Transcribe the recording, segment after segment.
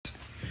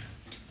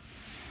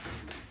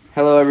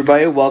Hello,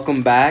 everybody.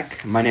 Welcome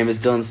back. My name is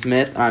Dylan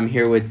Smith. I'm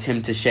here with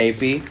Tim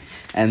Tashapey.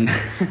 And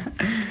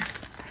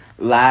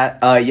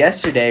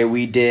yesterday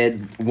we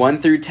did 1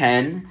 through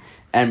 10.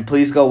 And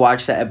please go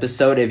watch the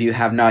episode if you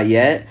have not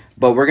yet.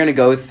 But we're going to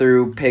go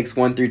through picks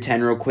 1 through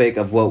 10 real quick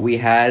of what we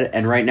had.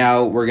 And right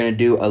now we're going to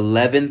do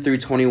 11 through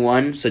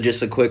 21. So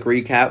just a quick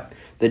recap.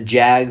 The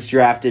Jags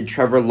drafted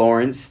Trevor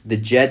Lawrence. The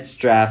Jets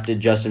drafted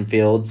Justin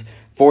Fields.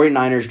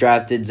 49ers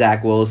drafted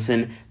Zach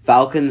Wilson.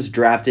 Falcons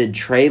drafted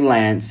Trey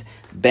Lance.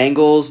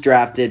 Bengals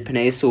drafted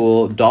Penei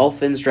Sewell.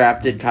 Dolphins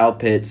drafted Kyle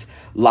Pitts.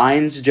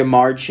 Lions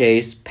Jamar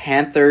Chase.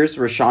 Panthers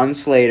Rashawn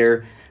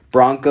Slater.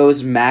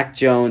 Broncos Mac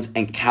Jones.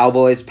 And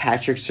Cowboys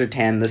Patrick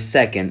Surtain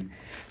II.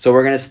 So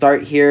we're going to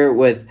start here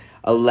with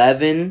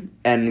 11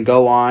 and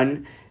go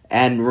on.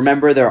 And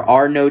remember, there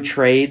are no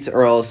trades,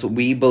 or else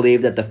we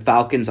believe that the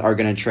Falcons are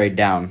going to trade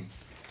down.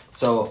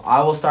 So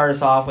I will start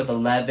us off with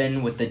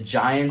 11 with the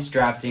Giants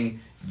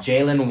drafting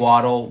Jalen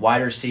Waddle,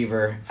 wide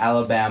receiver,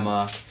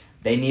 Alabama.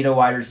 They need a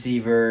wide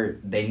receiver.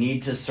 They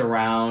need to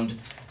surround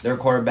their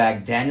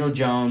quarterback, Daniel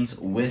Jones,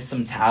 with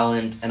some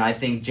talent. And I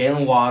think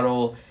Jalen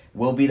Waddle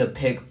will be the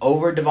pick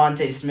over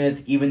Devontae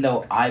Smith, even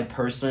though I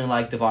personally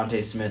like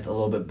Devontae Smith a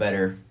little bit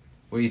better.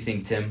 What do you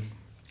think, Tim?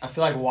 I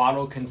feel like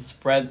Waddle can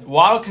spread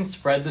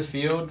the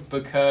field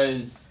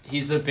because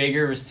he's a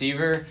bigger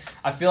receiver.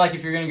 I feel like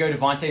if you're going to go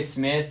Devontae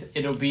Smith,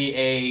 it'll be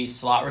a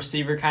slot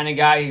receiver kind of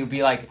guy. He'll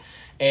be like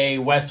a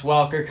Wes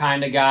Welker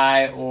kind of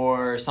guy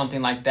or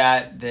something like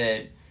that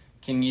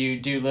can you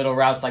do little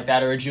routes like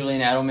that, or a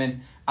Julian Edelman.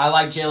 I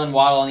like Jalen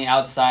Waddle on the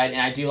outside, and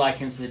I do like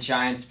him to the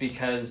Giants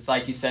because,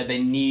 like you said, they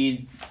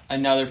need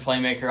another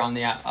playmaker on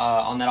that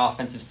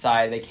offensive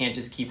side. They can't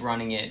just keep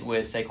running it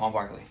with Saquon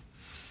Barkley.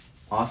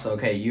 Also,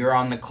 okay, you're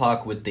on the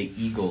clock with the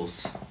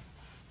Eagles.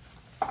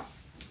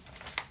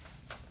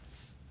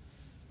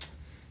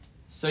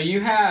 So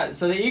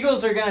the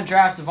Eagles are going to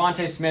draft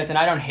Devontae Smith, and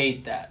I don't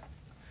hate that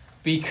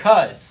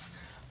because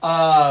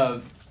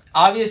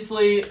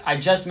obviously I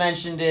just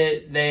mentioned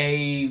it.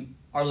 They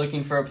are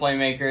looking for a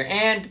playmaker,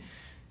 and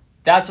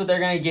that's what they're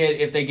going to get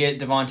if they get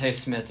Devontae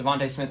Smith.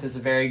 Devontae Smith is a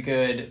very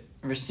good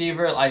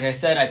receiver. Like I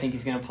said, I think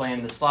he's going to play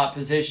in the slot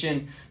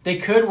position. They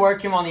could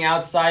work him on the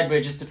outside, but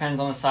it just depends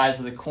on the size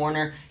of the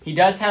corner. He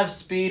does have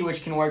speed,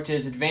 which can work to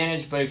his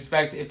advantage, but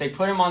expect if they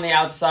put him on the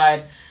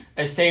outside,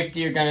 a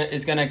safety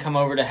is going to come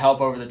over to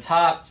help over the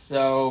top.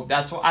 So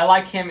that's what I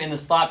like him in the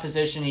slot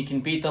position. He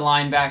can beat the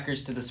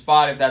linebackers to the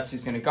spot if that's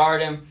who's going to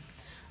guard him.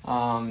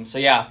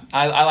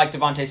 I like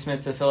Devontae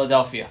Smith to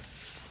Philadelphia.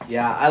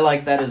 Yeah, I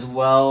like that as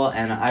well,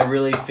 and I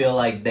really feel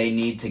like they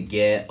need to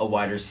get a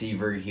wide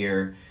receiver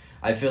here.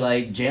 I feel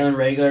like Jalen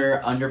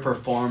Reagor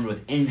underperformed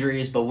with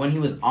injuries, but when he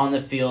was on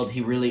the field, he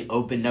really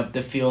opened up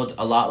the field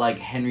a lot like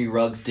Henry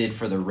Ruggs did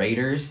for the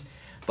Raiders.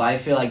 But I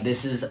feel like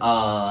this is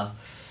not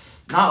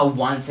a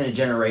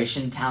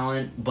once-in-a-generation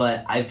talent,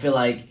 but I feel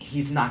like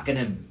there's not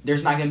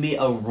gonna be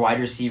a wide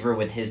receiver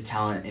with his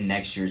talent in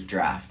next year's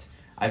draft.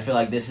 I feel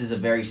like this is a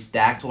very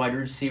stacked wide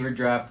receiver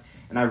draft,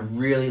 and I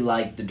really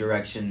like the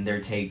direction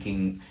they're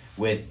taking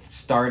with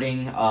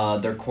starting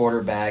their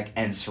quarterback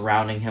and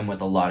surrounding him with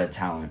a lot of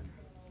talent.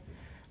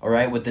 All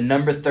right, with the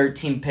number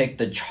 13 pick,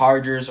 the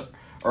Chargers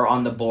are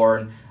on the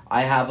board.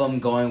 I have them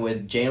going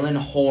with Jalen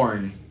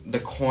Horn, the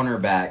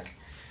cornerback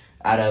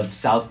out of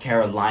South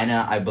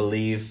Carolina, I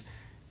believe.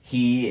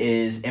 He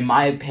is, in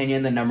my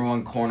opinion, the number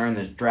one corner in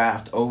this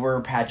draft over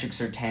Patrick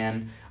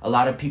Surtain. A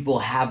lot of people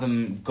have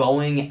him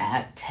going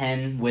at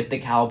 10 with the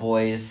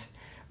Cowboys,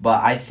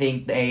 but I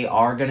think they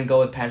are going to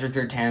go with Patrick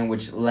Surtain,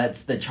 which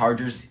lets the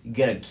Chargers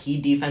get a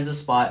key defensive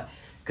spot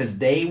because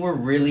they were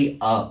really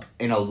up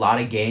in a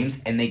lot of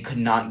games and they could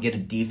not get a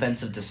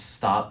defensive to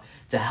stop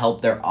to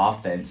help their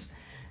offense.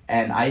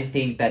 And I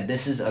think that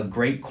this is a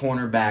great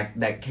cornerback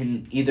that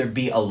can either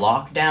be a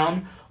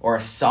lockdown or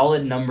a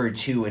solid number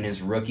 2 in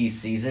his rookie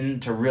season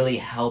to really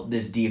help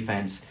this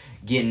defense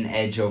get an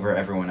edge over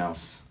everyone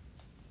else.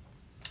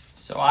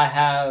 So I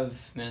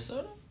have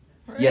Minnesota?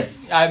 Right?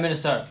 Yes. I have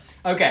Minnesota.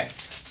 Okay,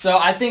 so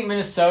I think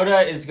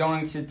Minnesota is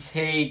going to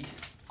take,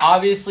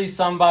 obviously,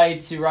 somebody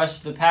to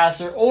rush the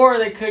passer, or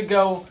they could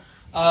go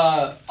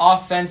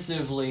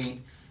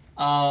offensively.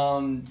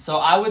 So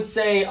I would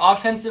say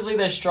offensively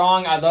they're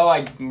strong, although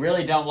I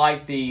really don't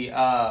like the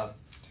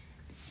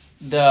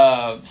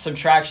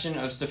subtraction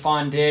of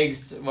Stephon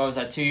Diggs. What was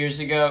that, 2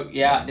 years ago?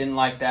 Yeah, didn't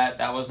like that.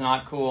 That was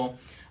not cool.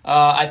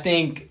 I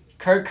think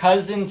Kirk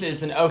Cousins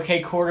is an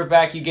okay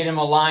quarterback. You get him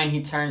a line,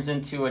 he turns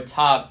into a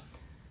top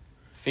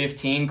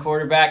 15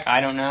 quarterback. I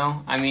don't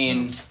know. I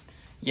mean,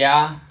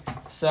 yeah.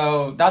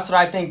 So that's what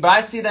I think. But I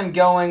see them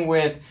going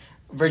with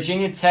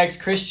Virginia Tech's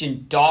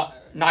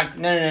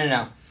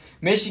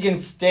Michigan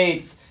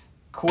State's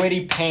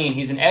Kwity Paye.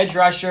 He's an edge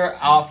rusher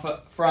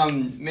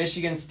from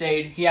Michigan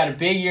State. He had a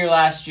big year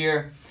last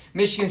year.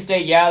 Michigan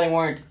State, they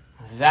weren't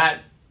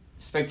that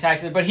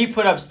spectacular, but he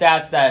put up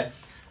stats that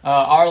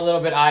are a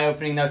little bit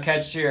eye-opening. They'll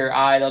catch your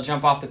eye. They'll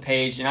jump off the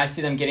page, and I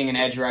see them getting an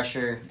edge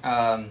rusher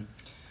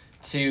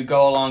to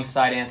go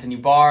alongside Anthony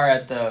Barr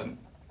at the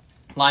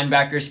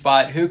linebacker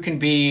spot, who can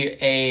be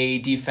a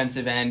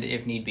defensive end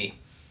if need be.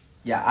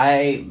 Yeah,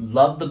 I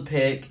love the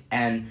pick,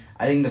 and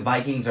I think the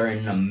Vikings are in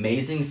an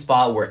amazing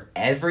spot where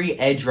every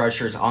edge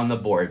rusher is on the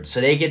board. So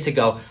they get to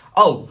go,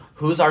 oh,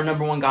 who's our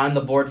number one guy on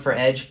the board for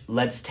edge?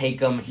 Let's take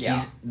him.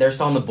 Yeah. They're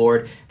still on the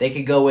board. They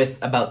could go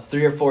with about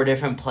 3 or 4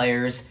 different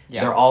players.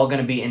 Yeah. They're all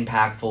going to be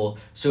impactful.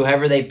 So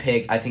whoever they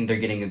pick, I think they're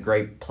getting a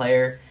great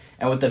player.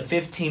 And with the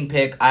 15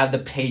 pick, I have the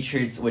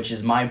Patriots, which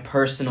is my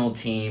personal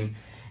team.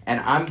 And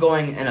I'm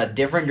going in a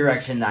different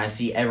direction than I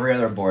see every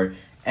other board.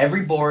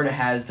 Every board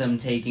has them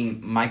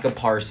taking Micah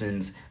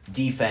Parsons,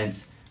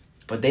 defense,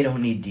 but they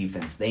don't need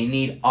defense. They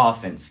need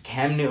offense.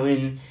 Cam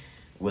Newton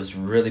was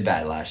really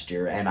bad last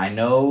year, and I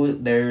know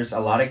there's a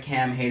lot of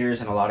Cam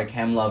haters and a lot of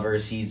Cam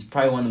lovers. He's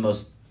probably one of the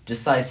most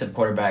decisive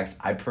quarterbacks.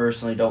 I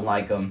personally don't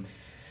like him,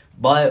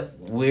 but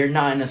we're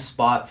not in a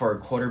spot for a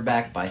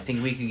quarterback, but I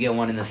think we could get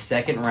one in the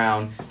second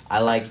round. I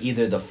like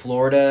either the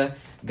Florida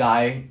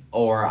guy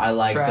or I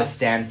like the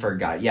Stanford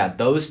guy. Yeah,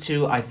 those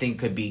two I think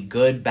could be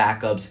good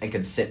backups and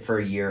could sit for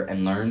a year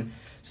and learn.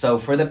 So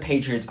for the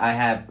Patriots, I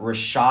have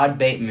Rashad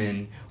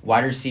Bateman,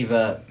 wide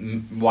receiver,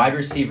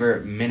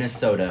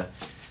 Minnesota.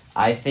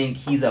 I think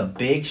he's a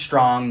big,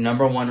 strong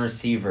number 1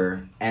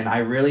 receiver, and I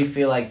really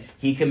feel like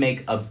he can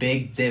make a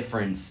big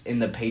difference in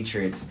the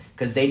Patriots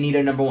because they need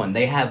a number 1.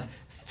 They have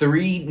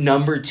 3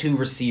 number 2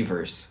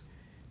 receivers.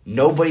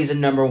 Nobody's a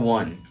number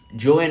 1.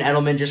 Julian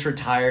Edelman just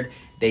retired.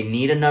 They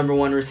need a number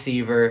 1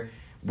 receiver.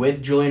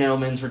 With Julian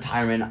Edelman's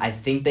retirement, I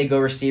think they go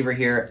receiver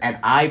here. And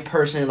I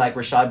personally like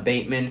Rashad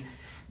Bateman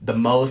the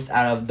most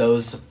out of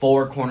those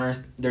 4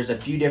 corners. There's a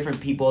few different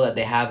people that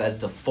they have as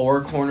the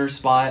 4 corner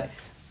spot.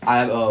 I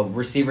have a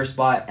receiver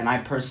spot, and I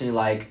personally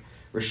like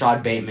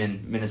Rashad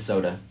Bateman,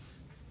 Minnesota.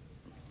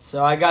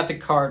 So I got the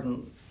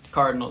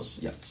Cardinals.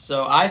 Yep.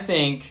 So I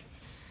think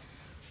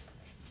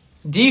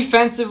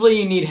defensively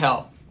you need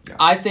help. Yeah.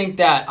 I think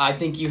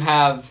you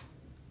have.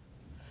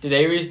 Did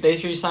they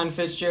re-sign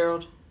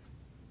Fitzgerald?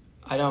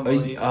 I don't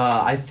believe.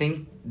 I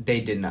think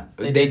they did not.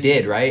 They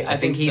did, right? I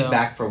think he's so.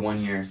 back for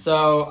 1 year.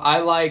 So I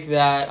like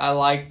that. I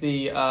like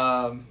the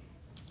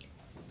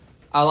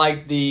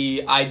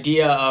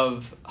idea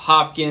of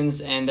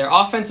Hopkins, and their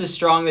offense is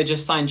strong. They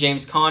just signed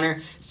James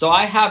Conner. So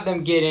I have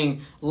them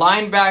getting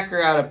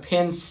linebacker out of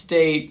Penn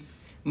State,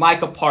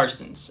 Micah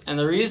Parsons. And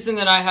the reason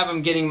that I have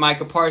them getting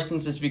Micah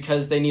Parsons is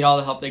because they need all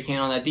the help they can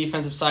on that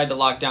defensive side to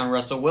lock down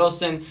Russell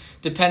Wilson.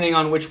 Depending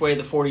on which way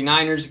the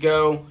 49ers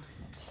go,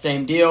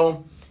 same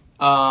deal.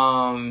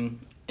 And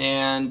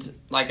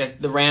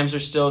the Rams are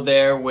still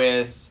there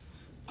with,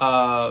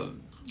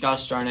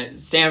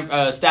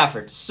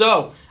 Stafford.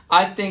 So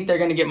I think they're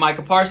going to get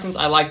Micah Parsons.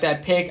 I like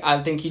that pick. I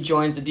think he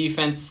joins a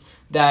defense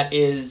that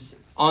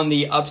is on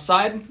the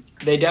upside.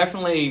 They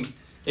definitely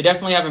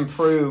have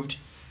improved.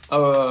 They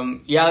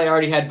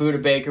already had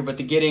Budda Baker, but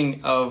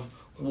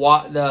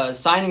the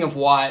signing of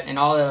Watt and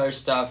all that other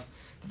stuff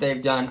that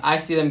they've done, I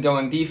see them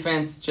going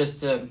defense just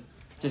to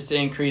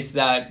increase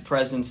that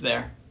presence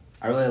there.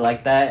 I really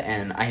like that,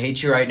 and I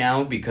hate you right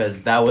now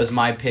because that was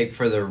my pick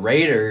for the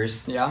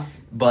Raiders. Yeah.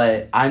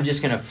 But I'm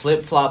just going to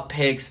flip-flop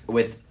picks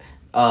with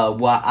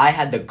I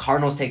had the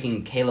Cardinals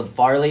taking Caleb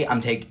Farley.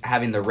 I'm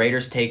having the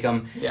Raiders take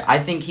him. Yeah. I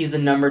think he's the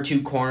number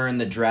 2 corner in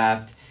the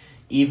draft.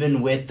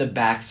 Even with the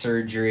back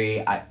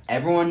surgery,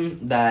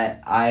 everyone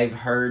that I've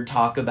heard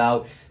talk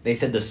about, they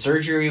said the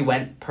surgery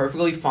went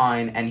perfectly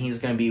fine and he's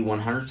going to be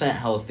 100%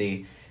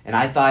 healthy. And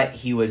I thought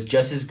he was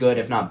just as good,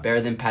 if not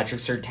better, than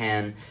Patrick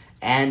Surtain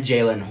and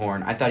Jalen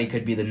Horn. I thought he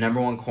could be the number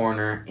 1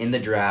 corner in the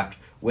draft.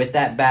 With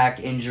that back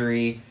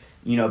injury,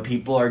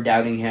 people are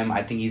doubting him.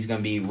 I think he's going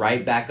to be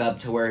right back up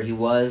to where he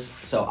was.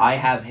 So I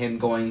have him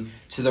going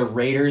to the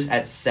Raiders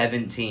at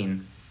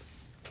 17.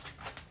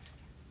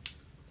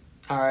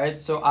 All right,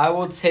 so I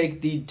will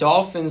take the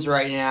Dolphins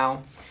right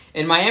now.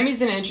 And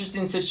Miami's in an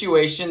interesting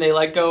situation. They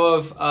let go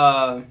of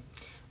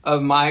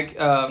not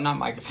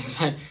Micah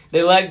Fitzpatrick.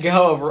 They let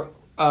go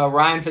of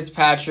Ryan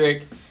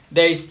Fitzpatrick.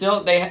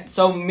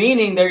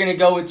 Meaning they're going to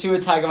go with Tua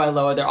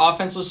Tagovailoa. Their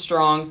offense was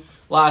strong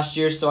last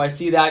year, so I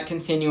see that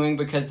continuing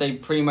because they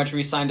pretty much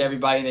re-signed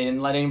everybody. They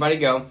didn't let anybody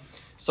go.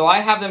 So I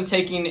have them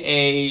taking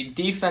a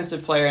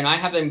defensive player, and I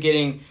have them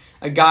getting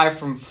a guy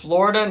from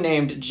Florida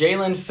named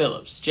Jalen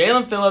Phillips.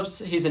 Jalen Phillips,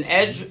 he's an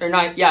edge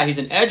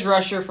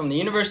rusher from the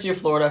University of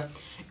Florida,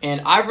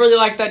 and I really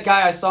like that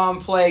guy. I saw him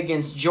play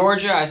against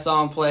Georgia. I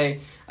saw him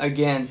play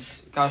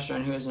against,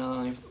 who is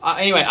another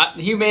one?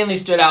 He mainly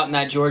stood out in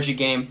that Georgia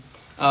game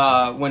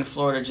when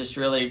Florida just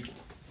really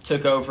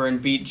took over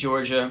and beat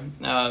Georgia.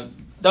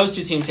 Those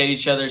two teams hate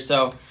each other,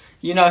 so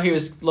he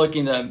was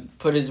looking to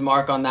put his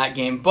mark on that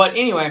game. But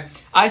anyway,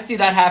 I see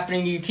that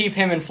happening. You keep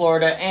him in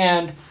Florida,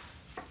 and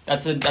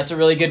that's a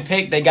really good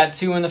pick. They got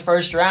 2 in the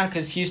first round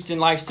because Houston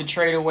likes to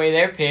trade away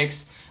their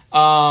picks.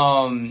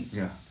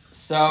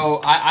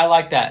 So I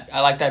like that. I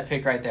like that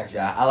pick right there.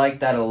 Yeah, I like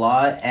that a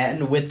lot.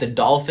 And with the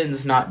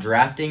Dolphins not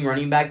drafting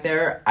running back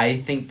there, I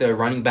think the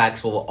running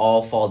backs will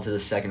all fall to the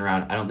second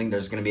round. I don't think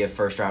there's going to be a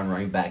first-round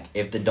running back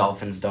if the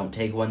Dolphins don't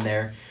take one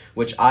there,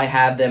 which I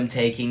have them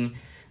taking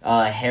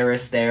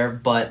Harris there,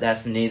 but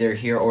that's neither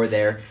here or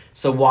there.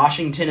 So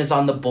Washington is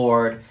on the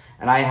board,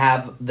 and I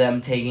have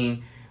them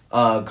taking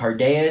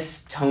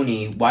Kadarius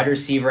Toney, wide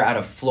receiver out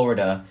of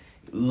Florida.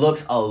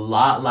 Looks a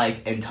lot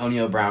like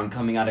Antonio Brown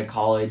coming out of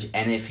college,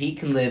 and if he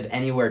can live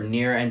anywhere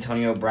near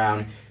Antonio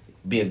Brown,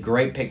 be a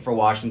great pick for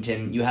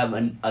Washington. You have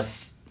a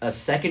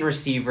second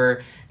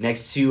receiver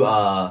next to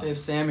They have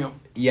Samuel.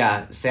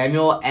 Yeah,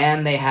 Samuel,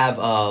 and they have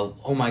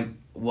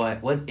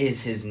what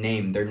is his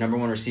name? Their number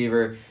one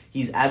receiver.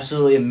 He's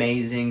absolutely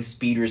amazing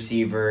speed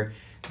receiver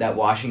that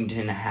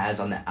Washington has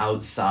on the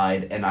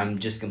outside, and I'm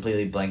just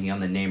completely blanking on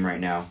the name right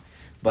now.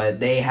 But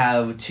they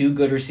have two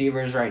good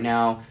receivers right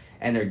now,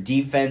 and their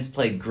defense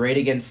played great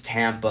against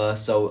Tampa,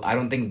 so I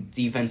don't think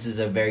defense is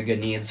a very good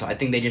need. So I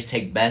think they just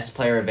take best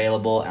player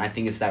available, and I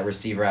think it's that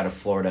receiver out of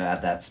Florida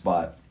at that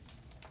spot.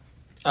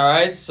 All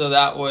right, so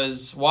that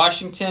was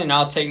Washington, and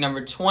I'll take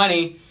number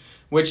 20,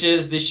 which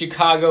is the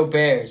Chicago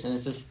Bears. And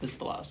this is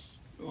the last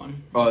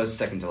one? Oh, it's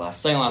second to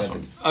last. Second last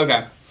one.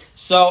 Okay.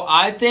 So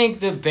I think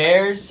the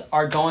Bears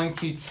are going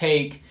to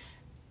take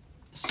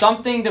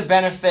something to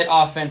benefit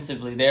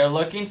offensively. They're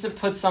looking to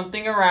put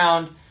something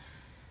around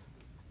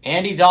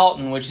Andy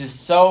Dalton, which is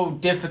so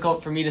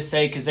difficult for me to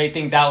say because they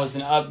think that was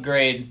an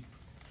upgrade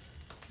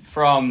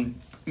from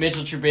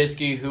Mitchell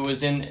Trubisky, who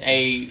was in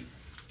a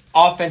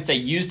offense that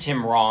used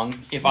him wrong.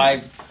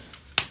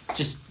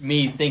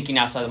 Me thinking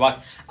outside the box.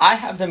 I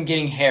have them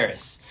getting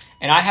Harris.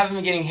 And I have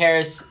them getting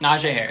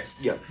Najee Harris.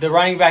 Yep. The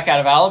running back out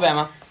of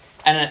Alabama.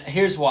 And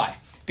here's why.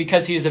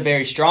 Because he is a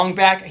very strong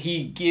back.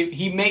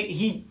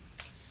 When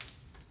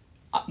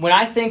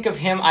I think of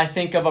him, I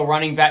think of a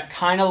running back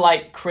kind of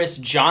like Chris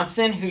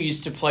Johnson, who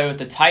used to play with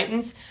the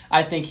Titans.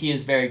 I think he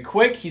is very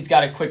quick. He's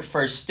got a quick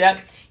first step.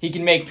 He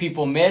can make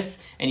people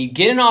miss. And you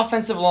get an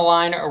offensive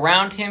line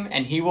around him,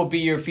 and he will be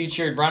your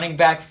featured running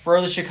back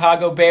for the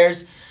Chicago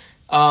Bears.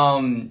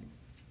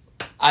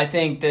 I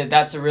think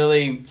that's a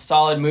really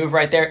solid move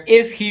right there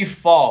if he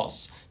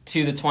falls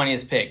to the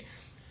 20th pick.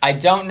 I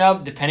don't know,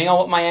 depending on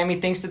what Miami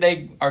thinks that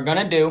they are going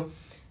to do.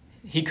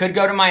 He could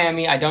go to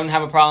Miami. I don't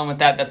have a problem with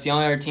that. That's the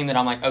only other team that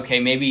I'm like, okay,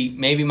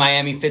 maybe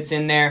Miami fits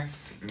in there,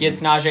 gets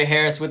Najee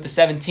Harris with the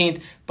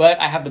 17th. But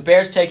I have the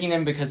Bears taking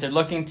him because they're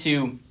looking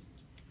to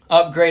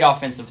upgrade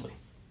offensively.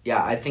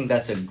 Yeah, I think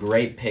that's a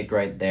great pick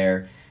right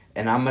there.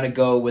 And I'm going to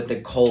go with the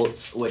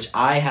Colts, which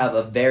I have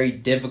a very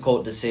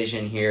difficult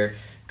decision here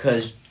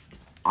because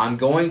I'm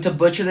going to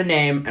butcher the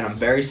name, and I'm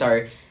very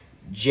sorry.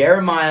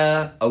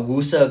 Jeremiah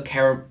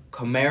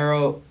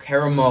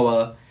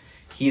Owusu-Koramoah.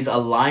 He's a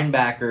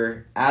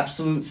linebacker,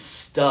 absolute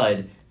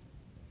stud,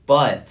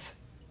 but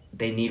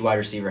they need wide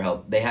receiver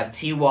help. They have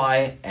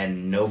T.Y.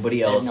 and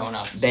nobody else. No one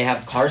else. They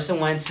have Carson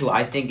Wentz, who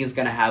I think is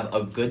going to have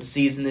a good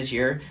season this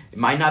year. It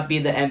might not be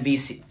the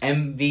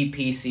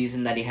MVP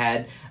season that he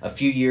had a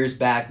few years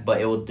back,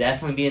 but it will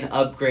definitely be an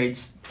upgrade,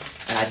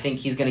 and I think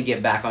he's going to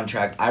get back on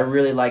track. I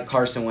really like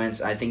Carson Wentz.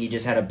 I think he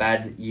just had a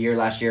bad year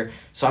last year.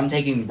 So I'm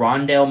taking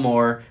Rondale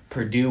Moore,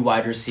 Purdue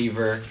wide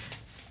receiver,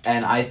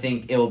 and I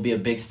think it will be a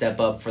big step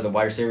up for the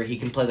wide receiver. He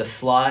can play the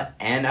slot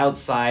and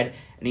outside,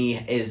 and he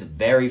is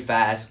very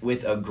fast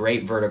with a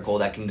great vertical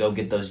that can go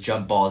get those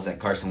jump balls that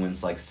Carson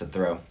Wentz likes to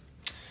throw.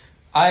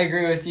 I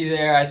agree with you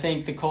there. I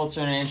think the Colts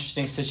are in an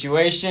interesting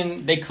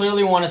situation. They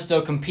clearly want to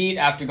still compete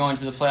after going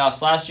to the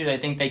playoffs last year. They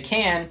think they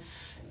can.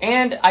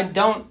 And I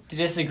don't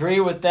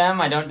disagree with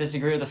them. I don't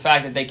disagree with the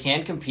fact that they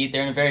can compete.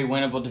 They're in a very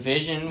winnable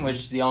division,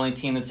 which the only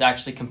team that's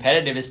actually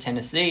competitive is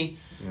Tennessee.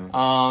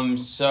 Yeah.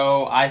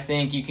 So I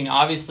think you can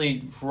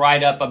obviously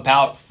write up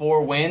about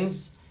 4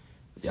 wins,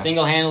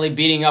 single-handedly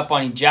beating up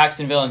on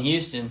Jacksonville and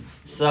Houston.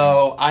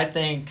 So I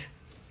think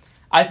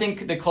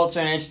the Colts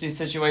are in an interesting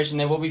situation.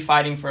 They will be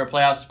fighting for a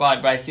playoff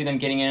spot, but I see them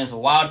getting in as a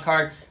wild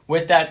card.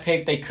 With that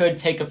pick, they could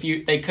take a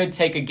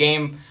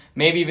game,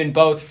 maybe even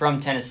both from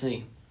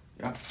Tennessee.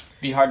 Yeah.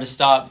 Be hard to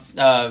stop.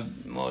 What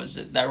was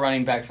it? That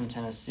running back from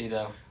Tennessee,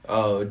 though.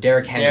 Oh,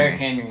 Derrick Henry. Derrick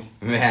Henry.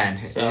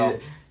 Man, So,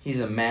 he's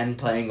a man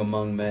playing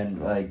among men.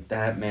 Like,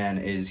 that man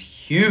is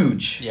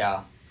huge.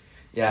 yeah.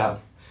 Yeah.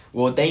 So.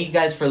 Well, thank you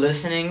guys for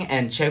listening,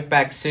 and check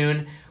back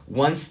soon.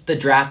 Once the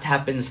draft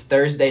happens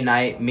Thursday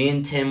night, me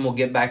and Tim will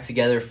get back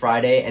together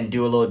Friday and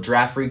do a little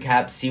draft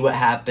recap, see what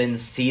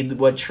happens, see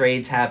what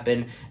trades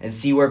happen, and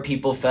see where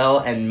people fell,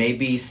 and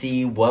maybe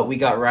see what we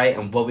got right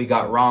and what we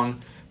got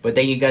wrong. But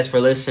thank you guys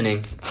for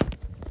listening.